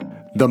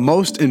The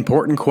most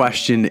important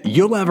question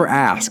you'll ever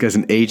ask as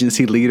an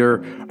agency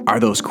leader are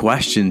those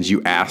questions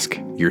you ask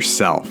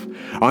yourself.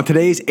 On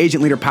today's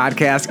Agent Leader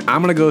Podcast,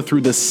 I'm going to go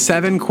through the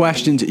 7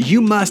 questions you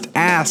must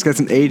ask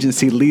as an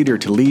agency leader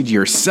to lead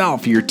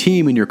yourself, your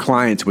team, and your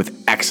clients with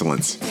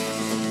excellence.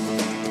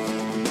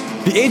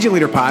 The Agent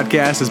Leader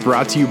Podcast is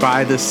brought to you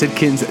by the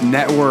Sitkins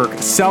Network.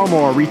 Sell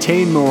more,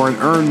 retain more, and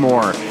earn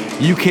more.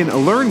 You can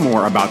learn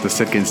more about the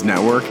Sitkins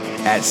Network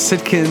at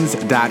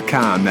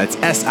sitkins.com. That's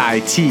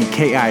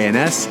sitkins.com.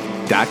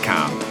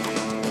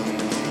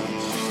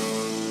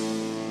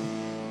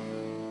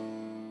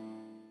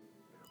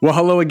 Well,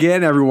 hello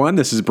again, everyone.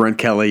 This is Brent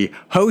Kelly,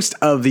 host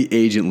of the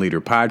Agent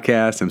Leader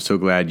Podcast. I'm so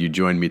glad you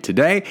joined me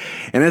today.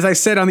 And as I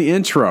said on the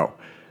intro,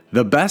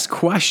 the best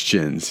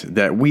questions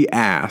that we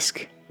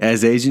ask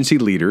as agency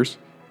leaders,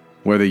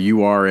 whether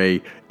you are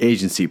a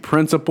agency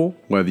principal,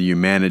 whether you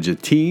manage a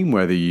team,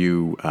 whether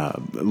you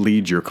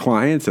lead your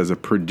clients as a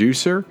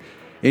producer,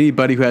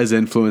 anybody who has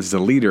influence as a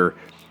leader,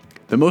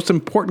 the most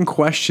important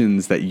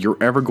questions that you're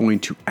ever going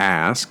to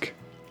ask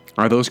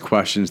are those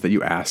questions that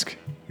you ask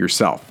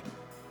yourself.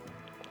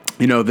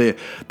 You know, the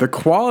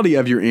quality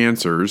of your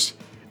answers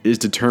is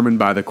determined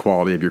by the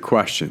quality of your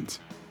questions.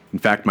 In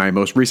fact, my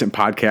most recent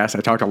podcast,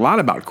 I talked a lot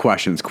about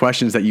questions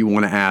that you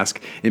want to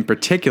ask, in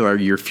particular,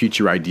 your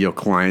future ideal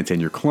clients and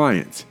your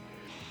clients.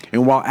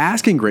 And while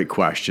asking great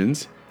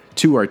questions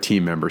to our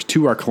team members,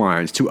 to our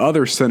clients, to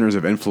other centers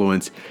of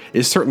influence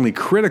is certainly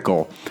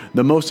critical,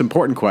 the most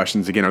important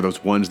questions, again, are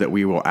those ones that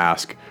we will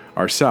ask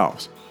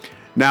ourselves.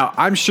 Now,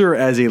 I'm sure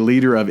as a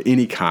leader of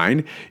any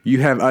kind, you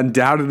have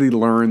undoubtedly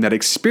learned that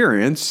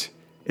experience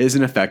is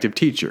an effective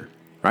teacher.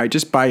 Right?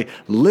 Just by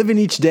living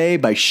each day,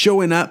 by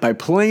showing up, by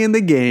playing the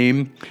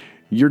game,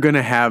 you're going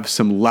to have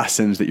some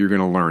lessons that you're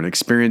going to learn.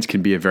 Experience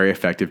can be a very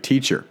effective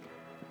teacher.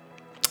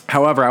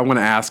 However, I want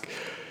to ask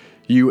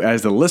you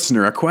as the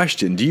listener a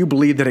question. Do you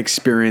believe that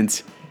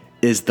experience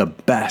is the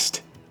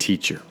best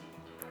teacher?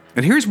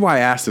 And here's why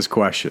I ask this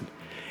question.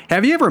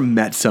 Have you ever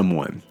met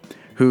someone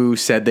who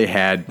said they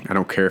had, I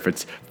don't care if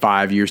it's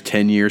 5 years,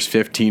 10 years,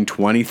 15,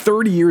 20,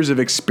 30 years of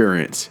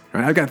experience.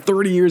 Right? I've got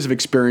 30 years of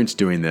experience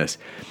doing this.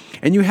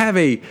 And you have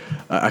a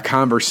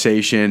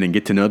conversation and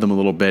get to know them a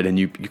little bit, and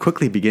you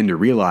quickly begin to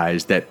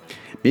realize that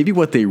maybe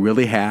what they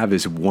really have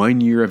is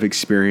 1 year of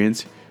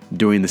experience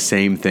doing the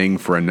same thing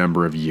for a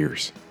number of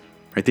years.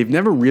 Right? They've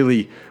never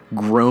really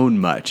grown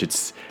much.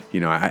 It's,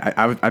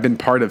 I've been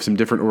part of some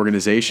different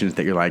organizations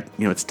that you're like,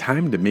 it's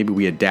time to maybe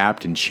we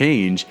adapt and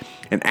change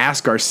and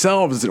ask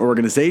ourselves as an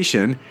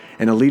organization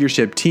and a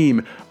leadership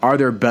team, are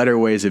there better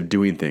ways of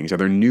doing things? Are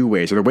there new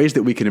ways? Are there ways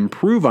that we can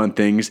improve on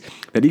things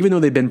that even though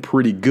they've been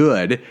pretty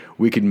good,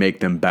 we can make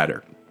them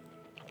better?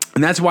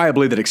 And that's why I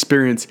believe that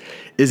experience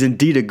is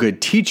indeed a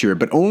good teacher,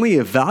 but only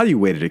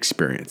evaluated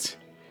experience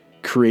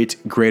creates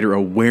greater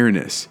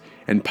awareness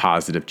and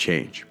positive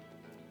change.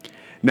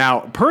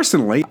 Now,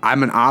 personally,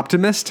 I'm an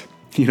optimist.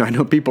 I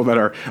know people that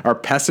are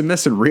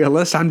pessimists and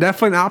realists. I'm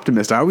definitely an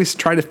optimist. I always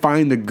try to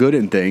find the good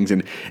in things,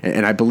 and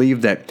I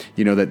believe that,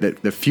 that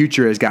the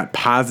future has got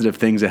positive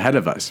things ahead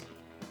of us.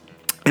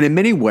 And in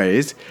many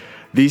ways,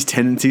 these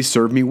tendencies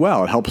serve me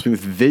well. It helps me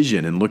with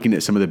vision and looking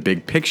at some of the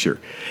big picture.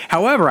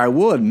 However, I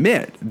will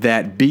admit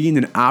that being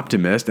an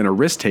optimist and a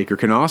risk taker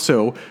can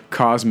also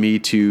cause me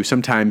to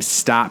sometimes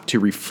stop to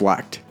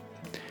reflect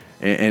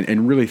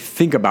and really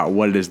think about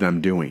what it is that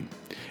I'm doing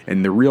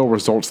and the real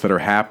results that are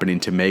happening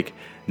to make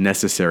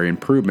necessary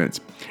improvements.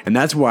 And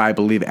that's why I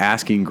believe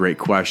asking great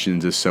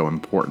questions is so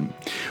important.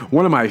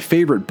 One of my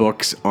favorite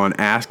books on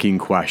asking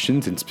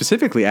questions, and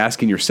specifically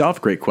asking yourself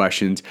great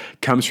questions,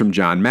 comes from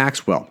John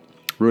Maxwell.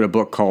 He wrote a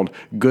book called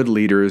Good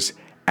Leaders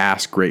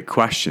Ask Great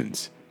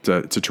Questions.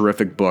 It's a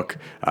terrific book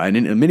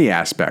in many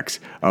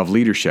aspects of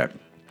leadership.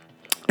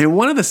 And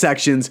one of the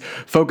sections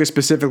focused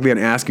specifically on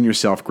asking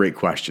yourself great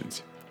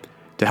questions,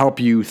 to help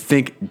you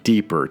think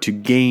deeper, to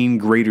gain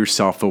greater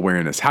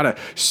self-awareness, how to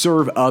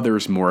serve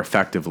others more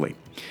effectively.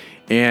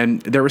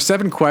 And there were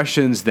 7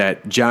 questions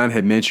that John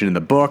had mentioned in the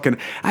book, and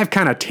I've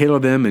kind of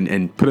tailored them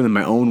and put them in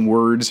my own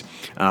words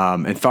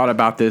and thought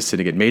about this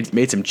and again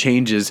made some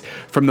changes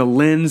from the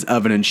lens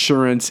of an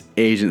insurance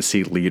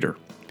agency leader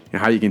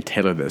and how you can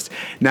tailor this.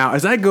 Now,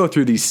 as I go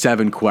through these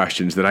 7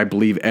 questions that I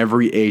believe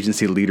every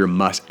agency leader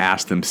must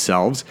ask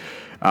themselves,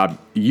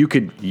 you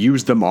could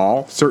use them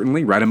all,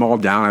 certainly, write them all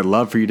down. I'd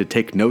love for you to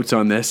take notes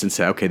on this and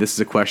say, okay, this is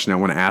a question I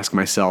want to ask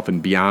myself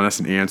and be honest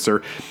and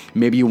answer.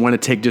 Maybe you want to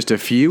take just a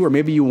few, or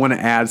maybe you want to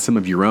add some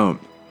of your own.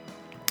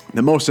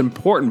 The most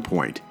important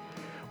point,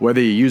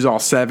 whether you use all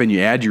 7, you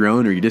add your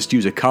own, or you just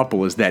use a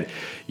couple, is that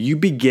you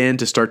begin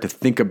to start to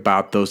think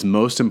about those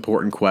most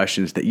important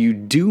questions that you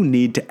do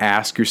need to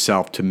ask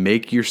yourself to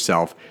make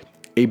yourself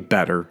a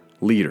better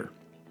leader.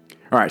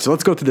 All right, so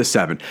let's go through the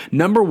 7.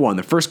 Number 1,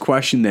 the first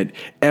question that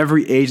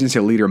every agency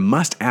leader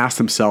must ask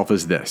themselves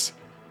is this: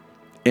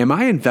 am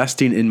I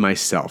investing in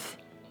myself?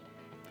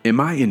 Am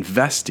I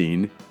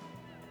investing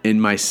in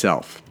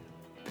myself?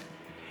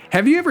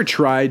 Have you ever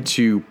tried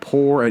to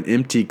pour an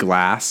empty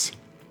glass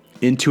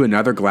into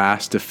another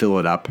glass to fill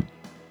it up?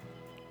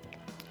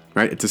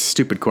 right? It's a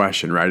stupid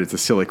question, right? It's a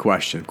silly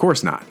question. Of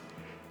course not.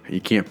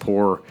 You can't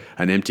pour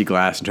an empty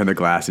glass into another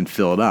glass and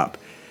fill it up.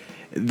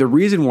 The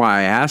reason why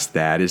I ask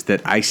that is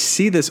that I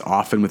see this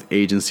often with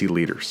agency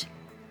leaders.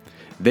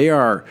 They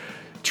are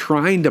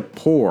trying to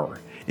pour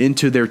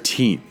into their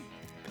team,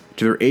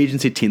 to their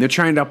agency team. They're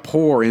trying to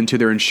pour into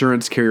their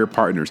insurance carrier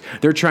partners.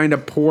 They're trying to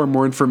pour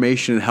more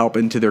information and help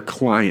into their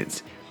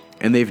clients.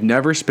 And they've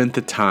never spent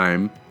the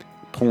time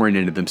pouring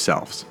into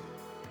themselves.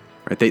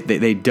 Right?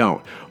 They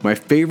don't. My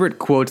favorite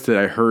quotes that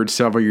I heard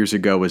several years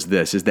ago was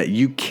this, is that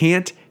you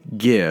can't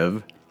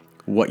give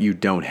what you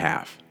don't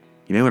have.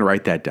 You may want to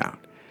write that down.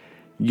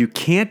 You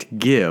can't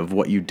give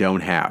what you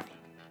don't have.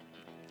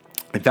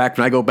 In fact,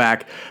 when I go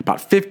back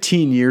about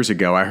 15 years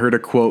ago, I heard a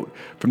quote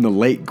from the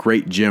late,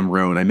 great Jim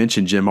Rohn. I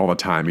mention Jim all the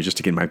time. He's just,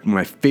 again, one of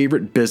my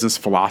favorite business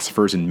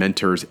philosophers and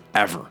mentors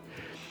ever.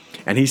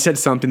 And he said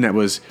something that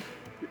was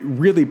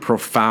really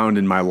profound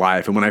in my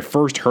life. And when I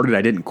first heard it,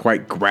 I didn't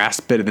quite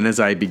grasp it. And then as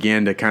I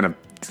began to kind of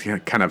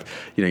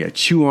you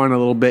chew on it a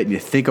little bit and you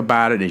think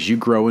about it as you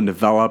grow and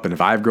develop. And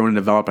if I've grown and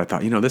developed, I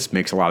thought, this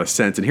makes a lot of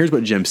sense. And here's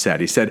what Jim said.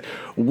 He said,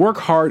 work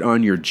hard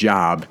on your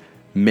job,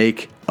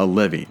 make a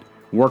living.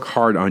 Work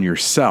hard on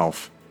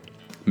yourself,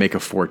 make a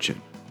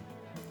fortune.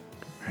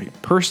 Right?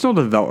 Personal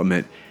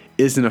development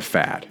isn't a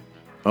fad.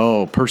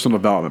 Oh, personal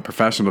development,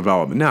 professional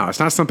development. No, it's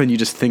not something you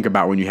just think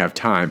about when you have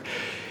time.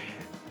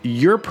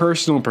 Your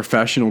personal and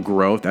professional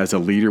growth as a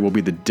leader will be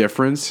the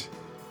difference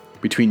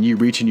between you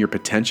reaching your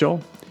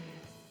potential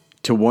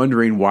to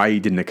wondering why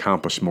you didn't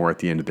accomplish more at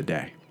the end of the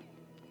day.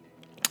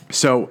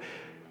 So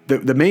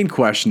the main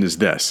question is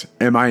this: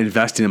 am I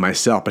investing in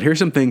myself? But here's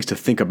some things to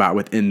think about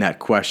within that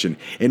question.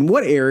 In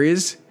what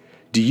areas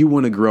do you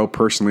want to grow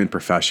personally and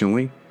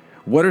professionally?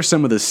 What are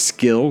some of the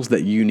skills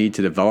that you need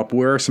to develop?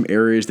 Where are some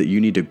areas that you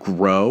need to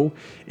grow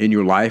in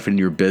your life and in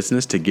your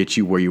business to get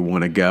you where you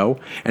want to go?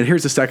 And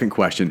here's the second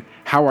question: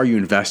 how are you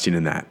investing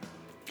in that?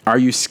 Are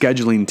you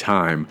scheduling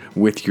time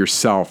with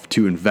yourself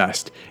to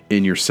invest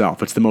in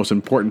yourself? It's the most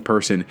important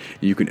person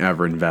you can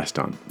ever invest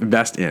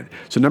in.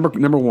 So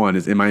number one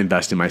is, am I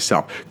investing in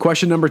myself?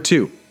 Question number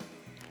two,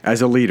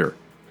 as a leader,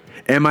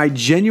 am I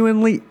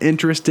genuinely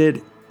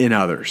interested in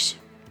others?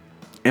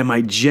 Am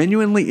I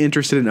genuinely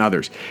interested in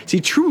others?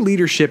 See, true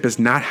leadership is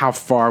not how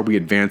far we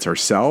advance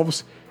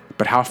ourselves,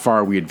 but how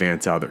far we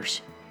advance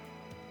others.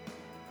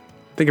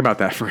 Think about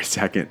that for a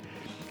second.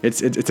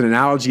 It's an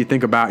analogy you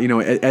think about,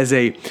 as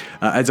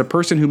a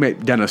person who may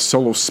have done a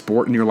solo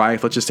sport in your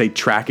life, let's just say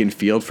track and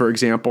field, for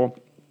example.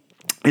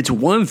 It's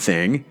one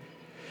thing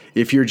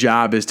if your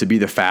job is to be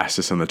the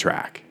fastest on the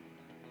track,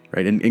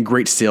 right? And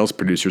great sales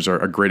producers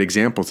are great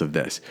examples of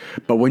this.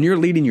 But when you're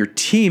leading your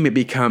team, it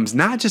becomes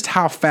not just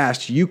how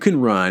fast you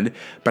can run,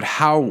 but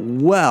how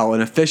well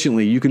and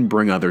efficiently you can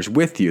bring others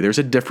with you. There's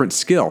a different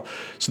skill.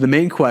 So the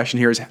main question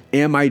here is,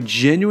 am I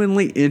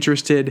genuinely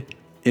interested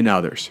in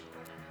others?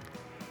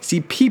 See,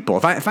 people,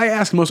 if I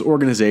ask most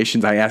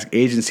organizations, I ask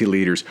agency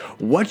leaders,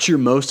 what's your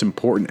most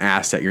important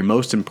asset, your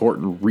most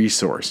important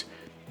resource?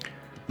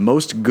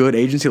 Most good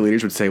agency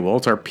leaders would say, well,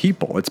 it's our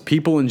people. It's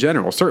people in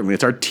general. Certainly,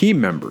 it's our team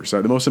members.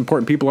 The most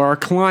important people are our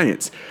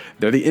clients.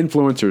 They're the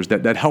influencers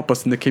that help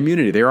us in the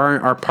community. They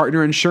are our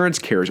partner insurance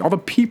carriers. All the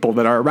people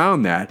that are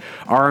around that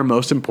are our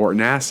most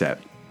important asset.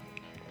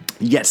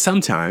 Yet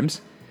sometimes,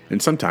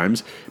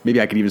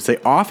 maybe I could even say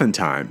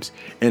oftentimes,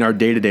 in our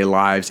day-to-day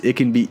lives, it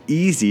can be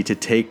easy to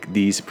take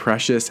these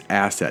precious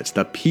assets,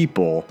 the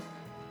people,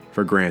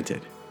 for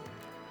granted.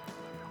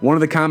 One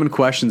of the common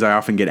questions I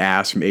often get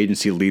asked from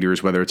agency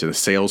leaders, whether it's in a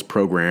sales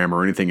program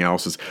or anything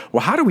else, is,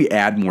 well, how do we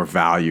add more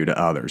value to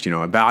others?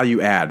 Value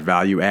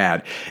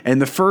add.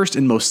 And the first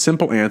and most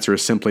simple answer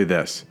is simply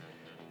this: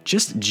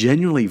 just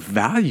genuinely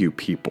value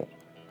people.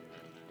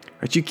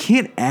 Right? You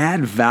can't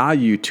add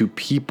value to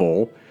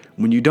people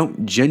when you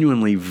don't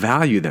genuinely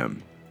value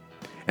them.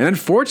 And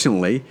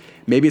unfortunately,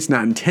 maybe it's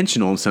not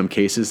intentional in some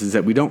cases, is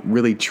that we don't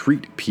really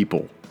treat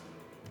people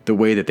the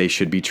way that they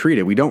should be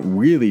treated. We don't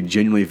really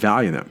genuinely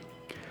value them.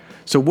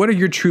 So what are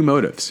your true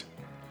motives?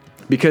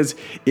 Because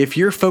if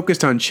you're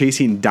focused on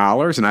chasing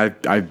dollars, and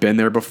I've been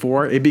there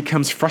before, it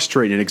becomes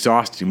frustrating and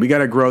exhausting. We got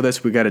to grow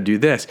this, we got to do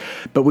this.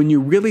 But when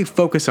you really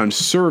focus on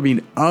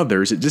serving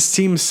others, it just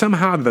seems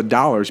somehow the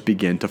dollars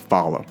begin to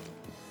follow.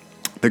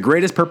 The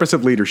greatest purpose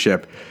of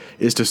leadership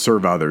is to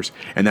serve others,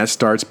 and that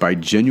starts by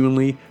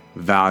genuinely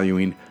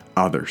valuing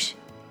others.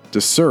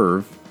 To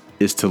serve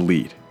is to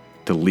lead.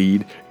 To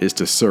lead is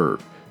to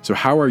serve. So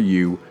how are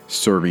you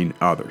serving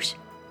others?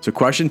 So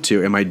question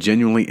 2, am I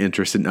genuinely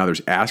interested in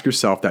others? Ask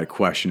yourself that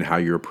question, how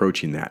you're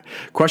approaching that.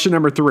 Question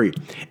number 3,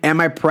 am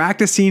I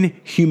practicing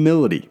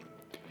humility?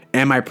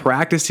 Am I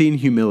practicing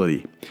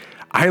humility?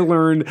 I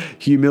learned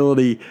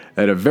humility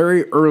at a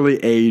very early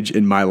age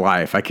in my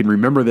life. I can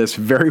remember this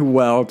very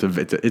well.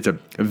 It's a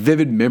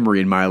vivid memory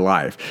in my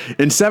life.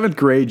 In 7th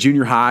grade,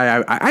 junior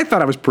high, I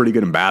thought I was pretty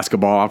good in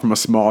basketball. I'm from a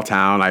small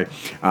town.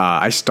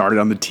 I started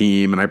on the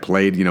team and I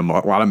played a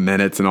lot of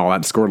minutes and all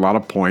that, scored a lot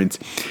of points.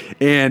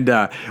 And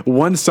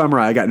one summer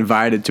I got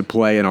invited to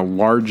play in a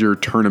larger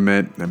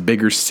tournament in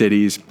bigger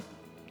cities.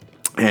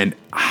 and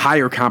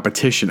higher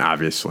competition,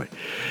 obviously.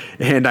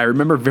 And I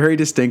remember very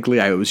distinctly,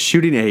 I was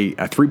shooting a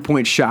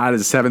 3-point shot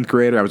as a 7th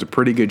grader. I was a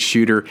pretty good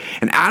shooter.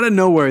 And out of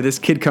nowhere, this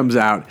kid comes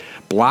out,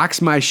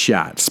 blocks my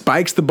shot,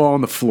 spikes the ball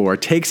on the floor,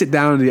 takes it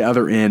down to the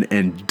other end,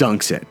 and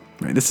dunks it.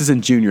 Right? This is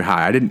in junior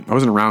high. I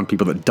wasn't around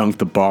people that dunked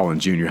the ball in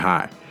junior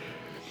high.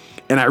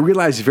 And I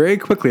realized very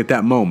quickly at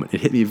that moment,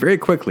 it hit me very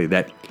quickly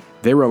that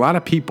there were a lot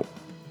of people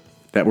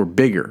that were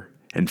bigger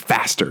and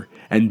faster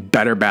and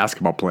better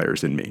basketball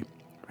players than me.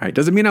 Right?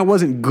 Doesn't mean I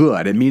wasn't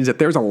good. It means that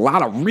there's a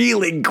lot of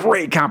really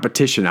great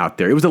competition out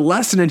there. It was a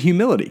lesson in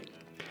humility.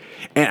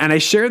 And I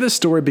share this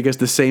story because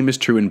the same is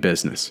true in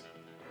business.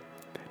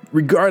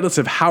 Regardless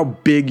of how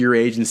big your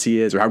agency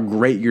is or how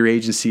great your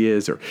agency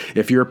is, or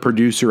if you're a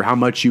producer, how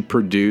much you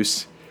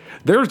produce,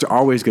 there's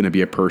always going to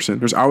be a person,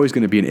 there's always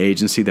going to be an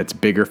agency that's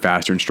bigger,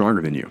 faster, and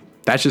stronger than you.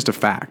 That's just a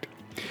fact.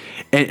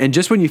 And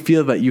just when you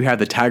feel that you have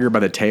the tiger by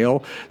the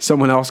tail,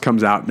 someone else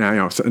comes out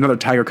now, another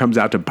tiger comes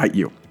out to bite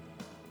you.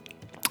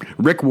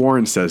 Rick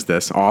Warren says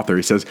this, author.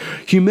 He says,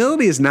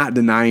 humility is not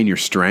denying your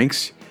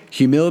strengths.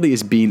 Humility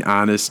is being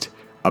honest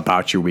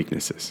about your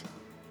weaknesses.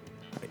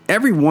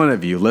 Every one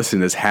of you listening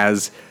to this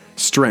has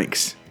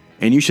strengths,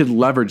 and you should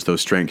leverage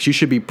those strengths. You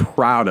should be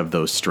proud of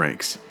those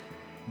strengths.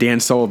 Dan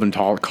Sullivan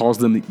calls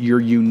them your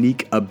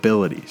unique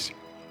abilities.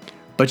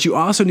 But you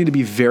also need to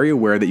be very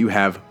aware that you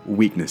have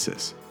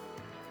weaknesses.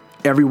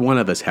 Every one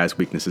of us has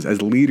weaknesses.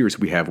 As leaders,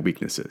 we have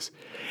weaknesses.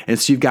 And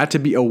so you've got to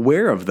be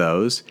aware of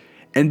those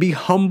and be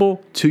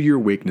humble to your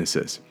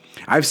weaknesses.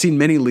 I've seen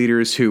many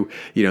leaders who,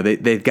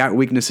 they've got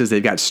weaknesses,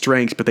 they've got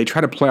strengths, but they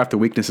try to play off the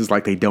weaknesses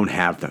like they don't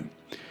have them.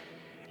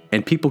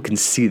 And people can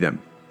see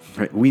them.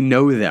 Right? We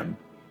know them.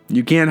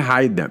 You can't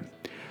hide them.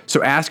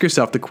 So ask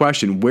yourself the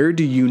question, where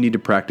do you need to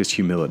practice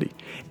humility?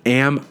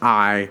 Am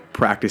I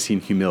practicing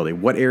humility?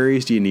 What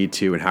areas do you need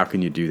to, and how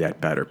can you do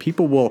that better?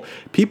 People will,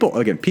 they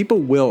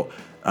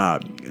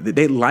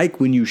like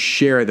when you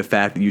share the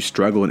fact that you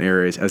struggle in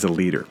areas as a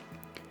leader.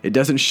 It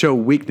doesn't show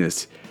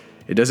weakness.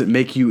 It doesn't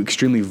make you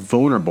extremely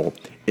vulnerable.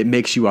 It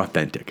makes you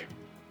authentic.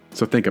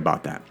 So think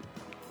about that.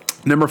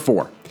 Number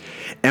 4,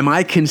 am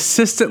I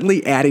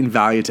consistently adding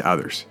value to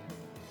others?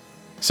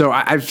 So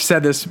I've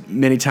said this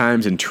many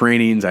times in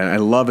trainings. I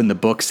love in the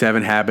book,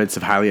 7 Habits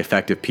of Highly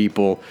Effective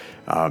People.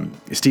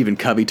 Stephen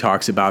Covey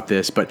talks about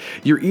this, but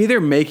you're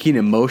either making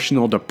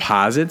emotional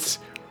deposits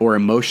or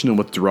emotional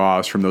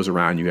withdrawals from those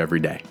around you every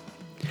day.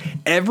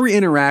 Every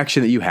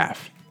interaction that you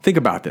have, think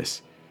about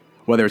this.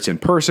 Whether it's in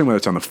person, whether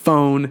it's on the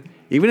phone,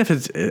 even if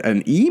it's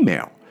an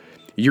email,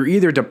 you're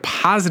either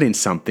depositing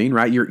something,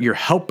 right? You're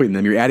helping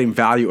them, you're adding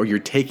value, or you're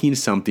taking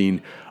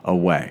something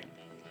away.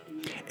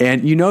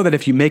 And you know that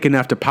if you make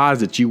enough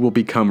deposits, you will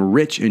become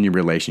rich in your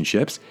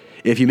relationships.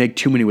 If you make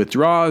too many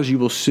withdrawals, you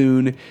will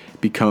soon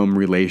become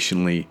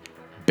relationally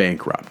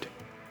bankrupt.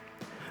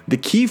 The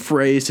key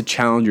phrase to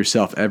challenge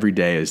yourself every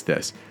day is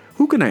this: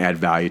 who can I add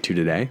value to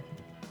today?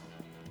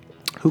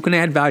 Who can I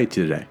add value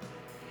to today?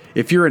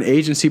 If you're an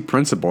agency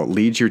principal that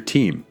leads your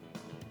team,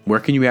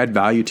 where can you add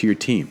value to your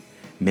team?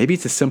 Maybe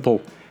it's a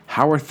simple,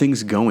 how are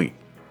things going?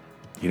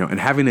 And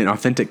having an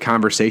authentic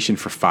conversation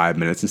for 5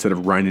 minutes instead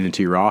of running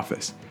into your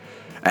office.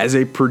 As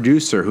a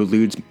producer who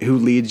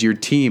leads your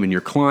team and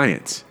your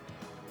clients,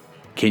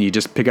 can you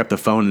just pick up the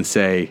phone and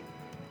say,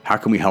 how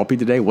can we help you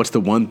today? What's the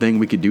one thing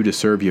we could do to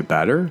serve you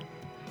better?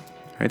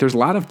 Right? There's a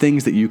lot of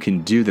things that you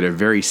can do that are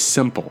very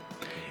simple.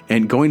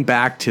 And going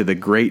back to the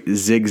great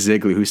Zig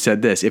Ziglar, who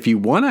said this, if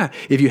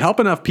you help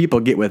enough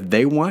people get what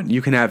they want,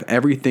 you can have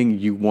everything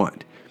you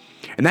want.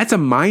 And that's a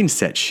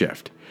mindset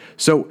shift.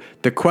 So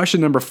the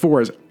question number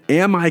 4 is,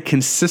 am I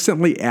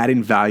consistently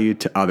adding value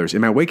to others?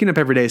 Am I waking up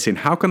every day saying,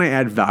 how can I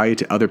add value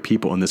to other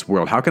people in this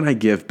world? How can I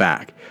give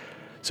back?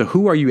 So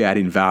who are you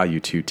adding value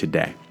to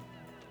today?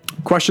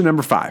 Question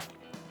number 5.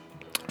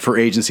 For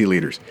agency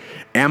leaders.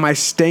 Am I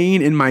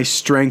staying in my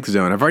strength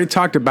zone? I've already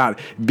talked about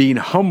being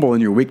humble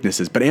in your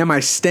weaknesses, but am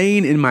I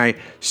staying in my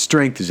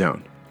strength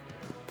zone?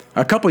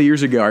 A couple of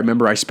years ago, I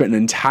remember I spent an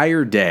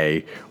entire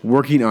day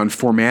working on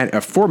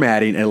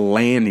formatting a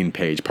landing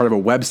page, part of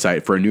a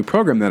website for a new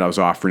program that I was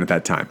offering at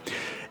that time.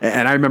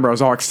 And I remember I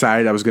was all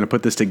excited. I was going to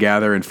put this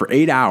together, and for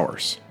 8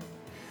 hours,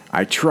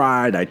 I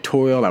tried, I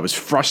toiled, I was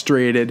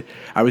frustrated.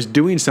 I was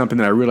doing something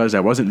that I realized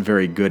I wasn't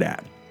very good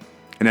at.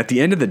 And at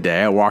the end of the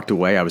day, I walked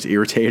away. I was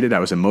irritated. I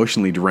was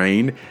emotionally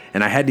drained,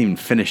 and I hadn't even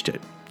finished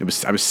it.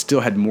 I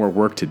still had more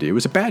work to do. It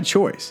was a bad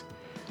choice.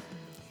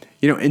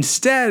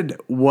 Instead,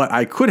 what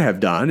I could have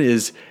done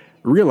is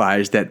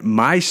realize that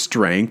my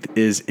strength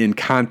is in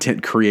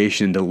content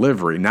creation and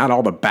delivery, not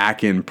all the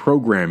back-end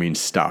programming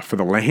stuff for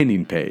the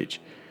landing page.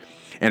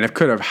 And I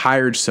could have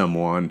hired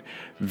someone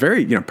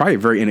probably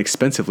very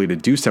inexpensively to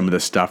do some of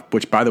this stuff,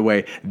 which, by the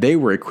way, they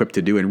were equipped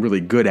to do and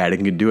really good at it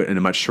and could do it in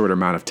a much shorter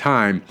amount of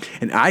time.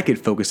 And I could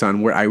focus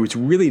on what I was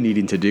really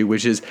needing to do,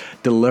 which is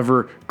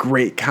deliver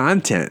great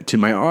content to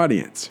my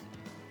audience.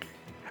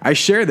 I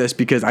share this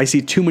because I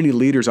see too many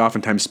leaders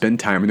oftentimes spend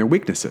time on their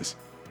weaknesses.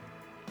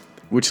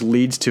 which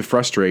leads to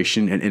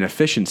frustration and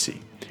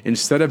inefficiency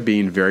instead of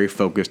being very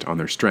focused on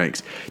their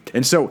strengths.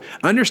 And so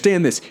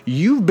understand this,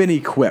 you've been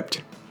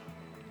equipped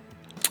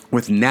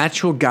with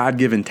natural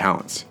God-given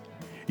talents.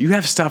 You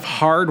have stuff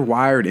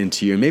hardwired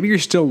into you, and maybe you're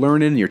still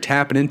learning, you're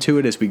tapping into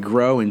it as we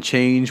grow and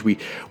change. We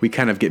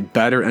kind of get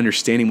better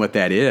understanding what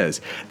that is.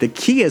 The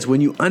key is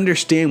when you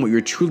understand what you're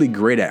truly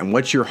great at and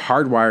what you're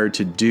hardwired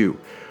to do,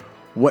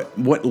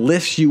 what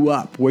lifts you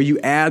up, where you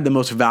add the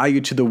most value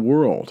to the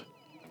world.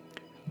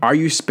 Are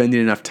you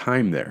spending enough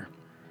time there?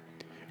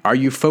 Are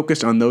you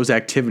focused on those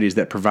activities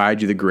that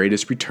provide you the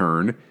greatest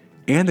return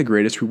and the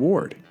greatest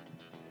reward?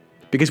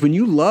 Because when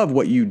you love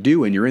what you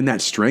do and you're in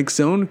that strength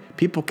zone,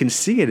 people can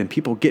see it and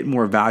people get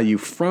more value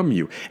from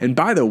you. And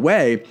by the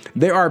way,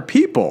 there are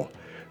people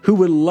who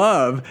would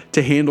love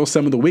to handle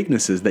some of the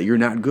weaknesses that you're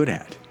not good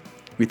at.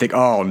 We think,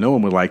 oh, no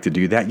one would like to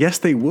do that. Yes,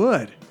 they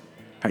would.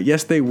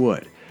 Yes, they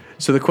would.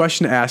 So the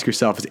question to ask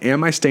yourself is,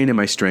 am I staying in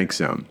my strength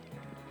zone?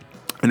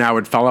 And I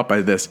would follow up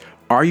by this,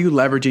 are you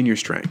leveraging your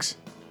strengths?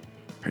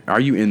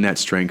 Are you in that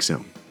strength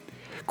zone?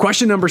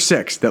 Question number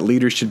 6 that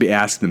leaders should be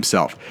asking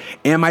themselves,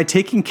 am I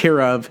taking care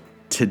of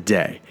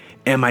today?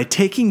 Am I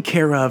taking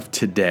care of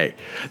today?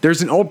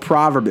 There's an old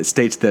proverb that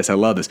states this. I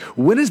love this.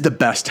 When is the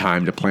best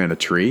time to plant a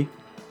tree?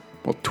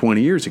 Well,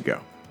 20 years ago.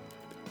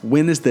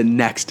 When is the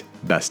next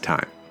best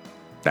time?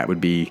 That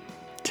would be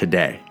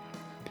today.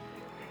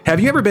 Have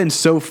you ever been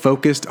so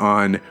focused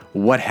on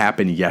what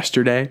happened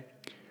yesterday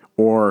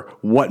or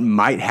what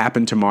might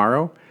happen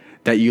tomorrow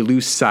that you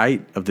lose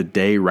sight of the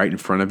day right in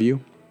front of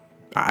you?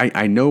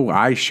 I know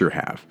I sure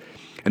have.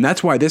 And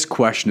that's why this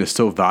question is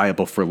so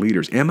valuable for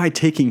leaders. Am I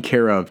taking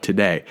care of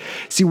today?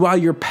 See, while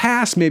your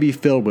past may be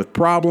filled with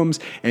problems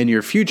and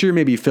your future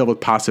may be filled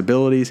with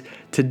possibilities,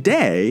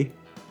 today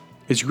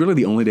is really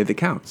the only day that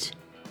counts.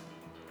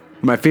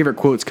 My favorite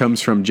quotes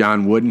comes from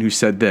John Wooden, who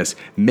said this,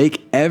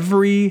 make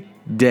every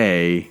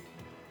day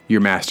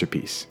your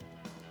masterpiece.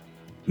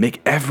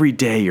 Make every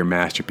day your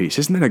masterpiece.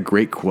 Isn't that a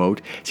great quote?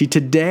 See,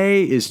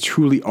 today is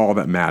truly all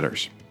that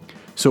matters.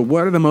 So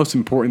what are the most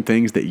important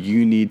things that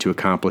you need to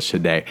accomplish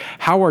today?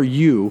 How are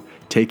you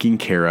taking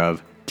care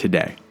of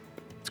today?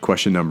 It's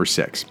question number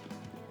 6.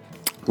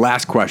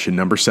 Last question,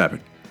 number 7.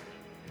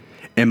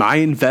 Am I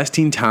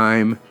investing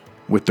time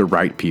with the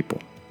right people?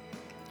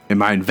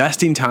 Am I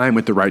investing time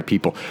with the right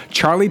people?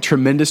 Charlie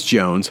Tremendous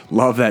Jones,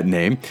 love that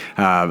name,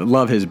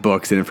 love his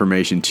books and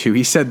information too.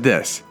 He said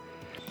this,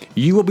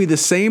 you will be the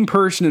same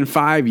person in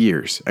 5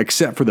 years,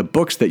 except for the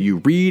books that you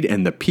read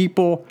and the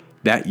people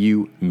that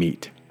you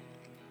meet.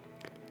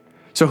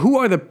 So who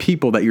are the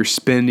people that you're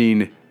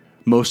spending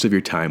most of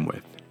your time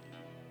with?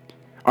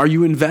 Are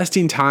you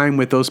investing time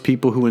with those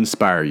people who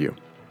inspire you?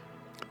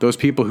 Those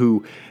people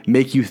who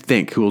make you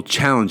think, who will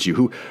challenge you,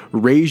 who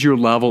raise your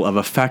level of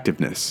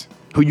effectiveness,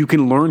 who you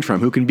can learn from,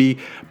 who can be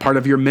part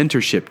of your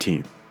mentorship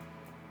team.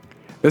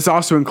 This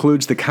also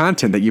includes the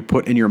content that you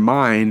put in your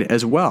mind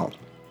as well.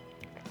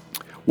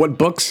 What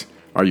books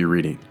are you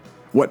reading?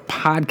 What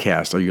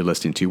podcasts are you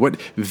listening to? What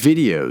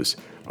videos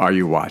are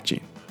you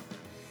watching?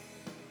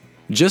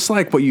 Just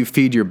like what you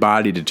feed your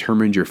body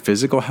determines your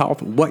physical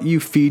health, what you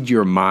feed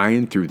your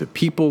mind through the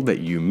people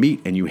that you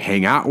meet and you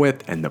hang out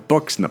with, and the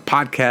books and the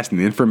podcasts and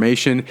the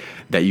information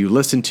that you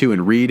listen to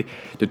and read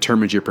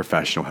determines your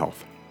professional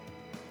health.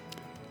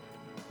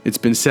 It's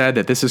been said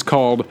that this is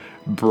called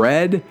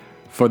bread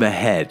for the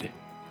head.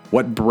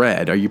 What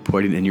bread are you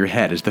putting in your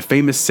head? It's the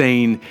famous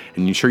saying,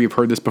 and I'm sure you've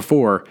heard this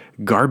before,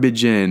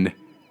 garbage in,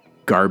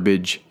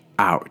 garbage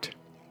out.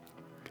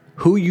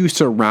 Who you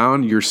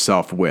surround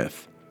yourself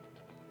with,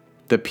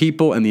 the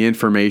people and the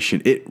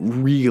information, it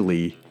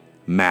really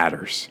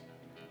matters.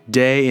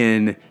 Day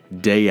in,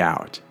 day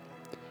out.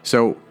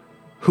 So,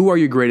 who are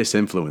your greatest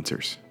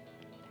influencers?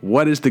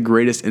 What is the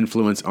greatest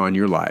influence on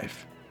your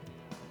life?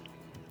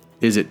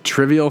 Is it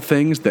trivial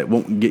things that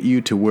won't get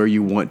you to where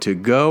you want to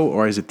go,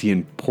 or is it the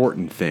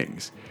important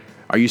things?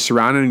 Are you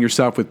surrounding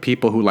yourself with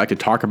people who like to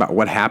talk about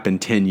what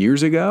happened 10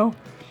 years ago,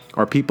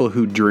 or people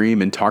who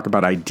dream and talk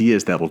about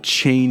ideas that will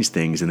change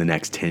things in the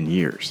next 10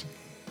 years?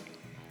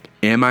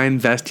 Am I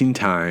investing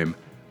time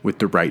with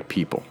the right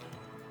people?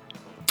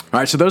 All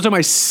right, so those are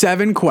my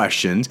 7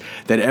 questions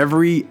that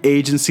every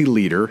agency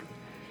leader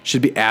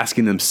should be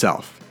asking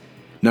themselves.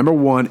 Number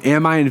 1,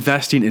 am I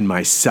investing in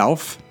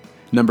myself?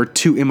 Number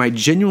 2, am I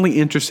genuinely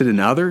interested in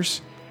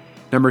others?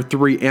 Number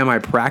 3, am I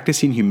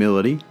practicing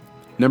humility?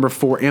 Number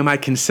 4, am I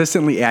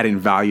consistently adding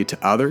value to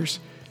others?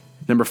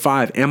 Number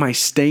 5, am I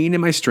staying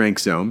in my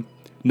strength zone?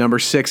 Number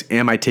 6,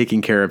 am I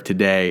taking care of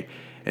today?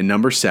 And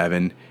number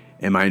 7,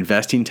 am I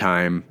investing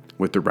time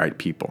with the right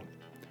people?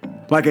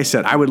 Like I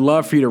said, I would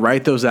love for you to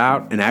write those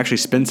out and actually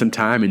spend some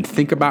time and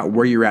think about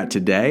where you're at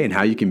today and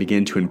how you can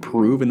begin to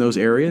improve in those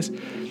areas.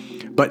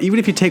 But even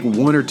if you take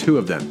 1 or 2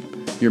 of them,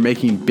 you're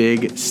making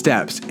big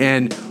steps.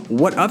 And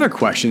what other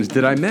questions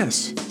did I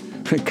miss?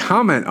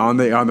 Comment on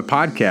the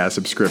podcast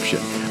subscription,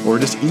 or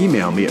just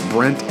email me at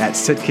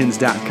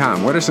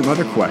brent@sitkins.com. What are some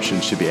other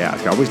questions should be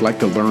asked? I always like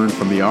to learn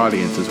from the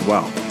audience as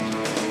well.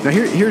 Now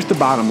here's the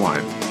bottom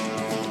line.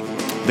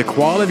 The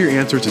quality of your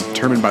answers is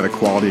determined by the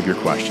quality of your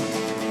questions.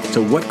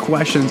 So what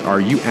questions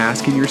are you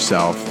asking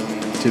yourself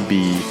to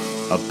be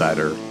a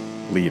better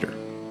leader?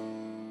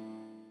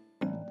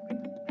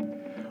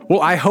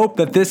 Well, I hope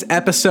that this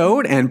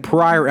episode and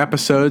prior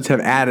episodes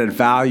have added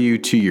value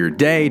to your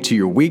day, to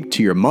your week,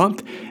 to your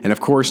month, and of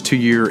course, to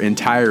your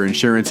entire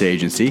insurance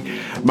agency.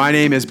 My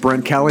name is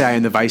Brent Kelly. I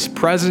am the Vice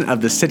President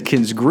of the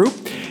Sitkins Group.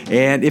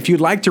 And if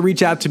you'd like to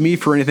reach out to me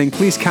for anything,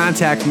 please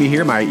contact me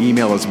here. My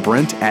email is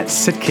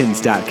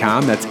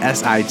brent@sitkins.com. That's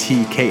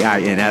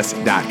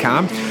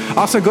sitkins.com.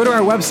 Also, go to our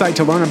website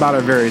to learn about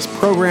our various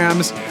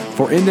programs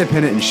for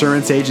independent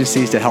insurance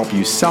agencies to help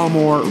you sell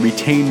more,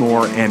 retain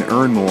more, and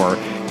earn more.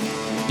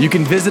 You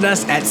can visit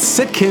us at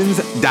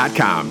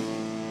sitkins.com.